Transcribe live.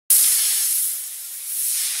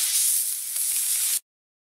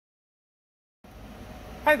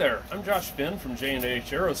Hi there, I'm Josh Finn from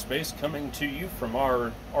J&H Aerospace, coming to you from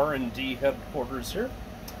our R&D headquarters here.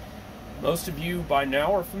 Most of you by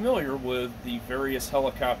now are familiar with the various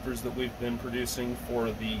helicopters that we've been producing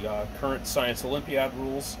for the current Science Olympiad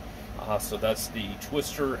rules. So that's the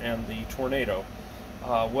Twister and the Tornado.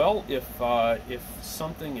 Well, if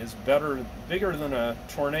something is bigger than a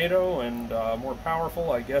tornado and more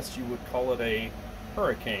powerful, I guess you would call it a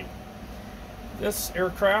hurricane. This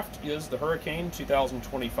aircraft is the Hurricane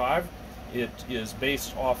 2025. It is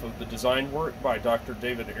based off of the design work by Dr.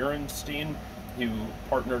 David Ehrenstein, who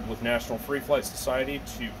partnered with National Free Flight Society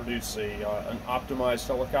to produce an optimized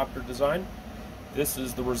helicopter design. This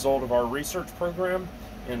is the result of our research program,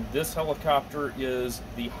 and this helicopter is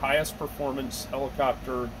the highest performance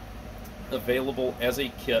helicopter available as a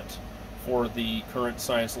kit for the current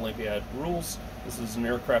Science Olympiad rules. This is an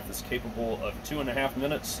aircraft that's capable of 2.5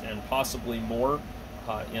 minutes and possibly more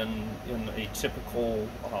in a typical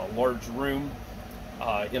large room.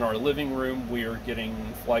 In our living room, we are getting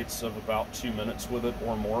flights of about 2 minutes with it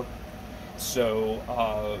or more.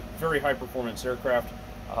 So very high performance aircraft.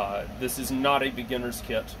 This is not a beginner's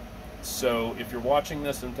kit. So if you're watching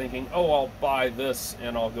this and thinking, oh, I'll buy this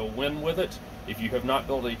and I'll go win with it, if you have not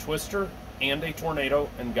built a Twister and a Tornado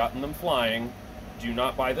and gotten them flying, do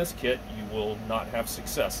not buy this kit. You will not have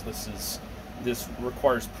success. This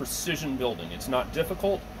requires precision building. It's not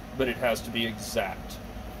difficult, but it has to be exact.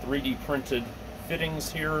 3D printed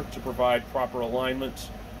fittings here to provide proper alignment,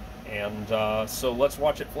 and so let's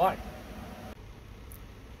watch it fly.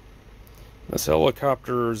 This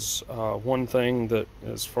helicopter's one thing that,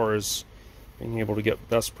 as far as being able to get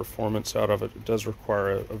best performance out of it, it does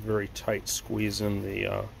require a very tight squeeze in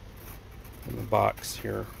the box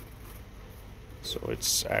here. So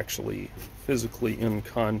it's actually physically in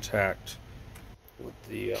contact with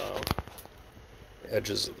the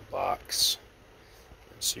edges of the box.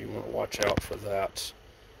 So you want to watch out for that.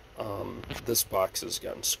 This box has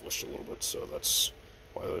gotten squished a little bit, so that's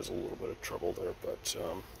why there's a little bit of trouble there. But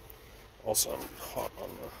also I'm caught on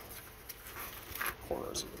the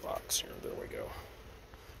corners of the box here. There we go.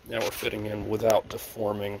 Now we're fitting in without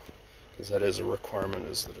deforming, because that is a requirement,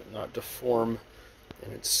 is that it not deform.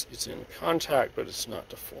 And it's in contact, but it's not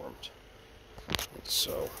deformed. And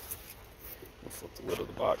so, we'll flip the lid of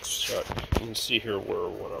the box shut. You can see here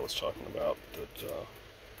what I was talking about, that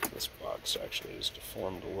this box actually is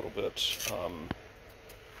deformed a little bit.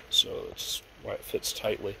 So that's why it fits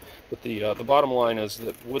tightly. But the bottom line is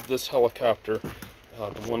that with this helicopter,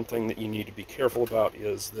 the one thing that you need to be careful about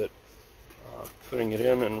is that putting it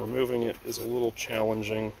in and removing it is a little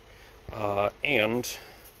challenging, and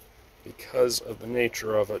because of the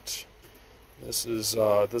nature of it, this is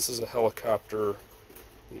a helicopter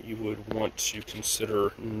that you would want to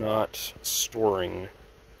consider not storing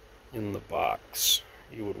in the box.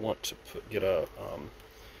 You would want to get a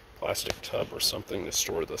plastic tub or something to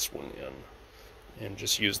store this one in, and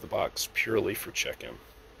just use the box purely for check-in.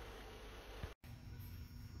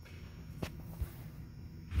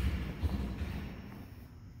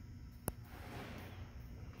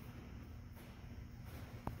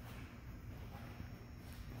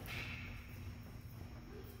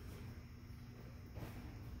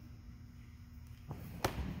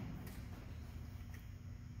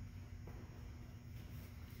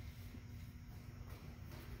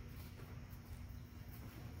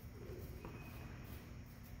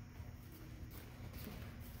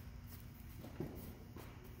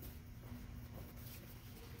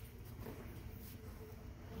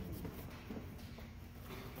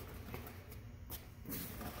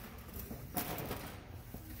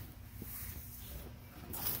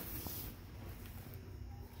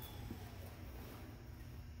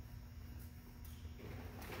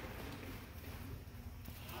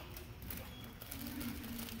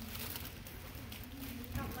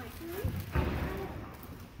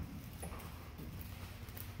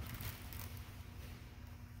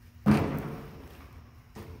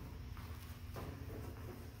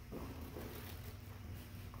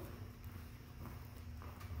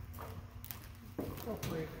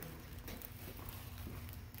 Hopefully.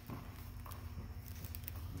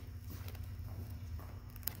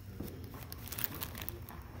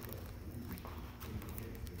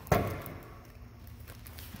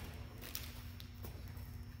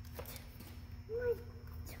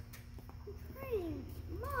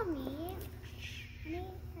 Mommy, I need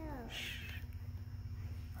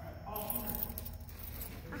help.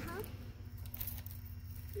 Uh-huh.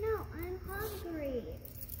 No, I'm hungry.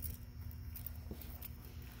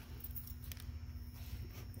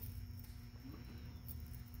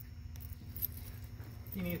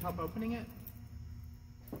 You need help opening it?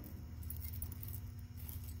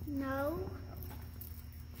 No.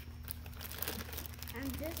 I'm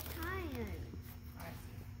just tired.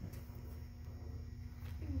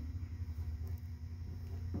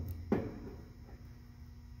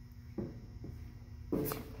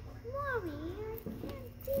 Mommy, I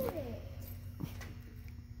can't do it.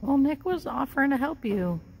 Well, Nick was offering to help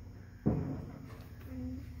you.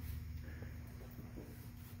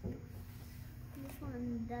 This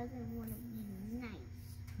one doesn't want to be nice.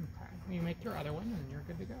 Okay. You make your other one and you're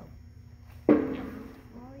good to go. Yep.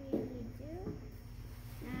 All you need to do,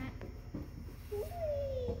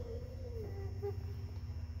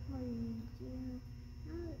 all you do,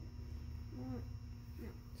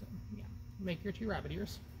 So, yeah. Make your 2 rabbit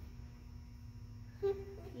ears.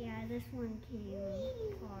 yeah, this one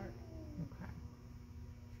came apart.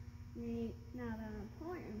 Okay. Now the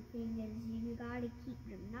important thing is you gotta keep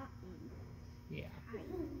the knot in. Yeah. Tight.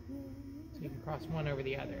 So you can cross one over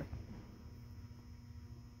the other.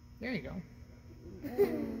 There you go.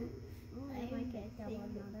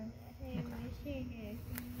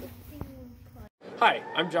 Hi,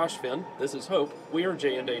 I'm Josh Finn. This is Hope. We are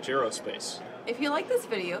J&H Aerospace. If you like this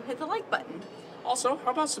video, hit the like button. Also,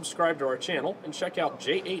 how about subscribe to our channel and check out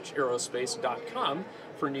jhaerospace.com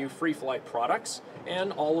for new free flight products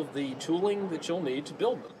and all of the tooling that you'll need to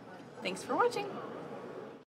build them. Thanks for watching.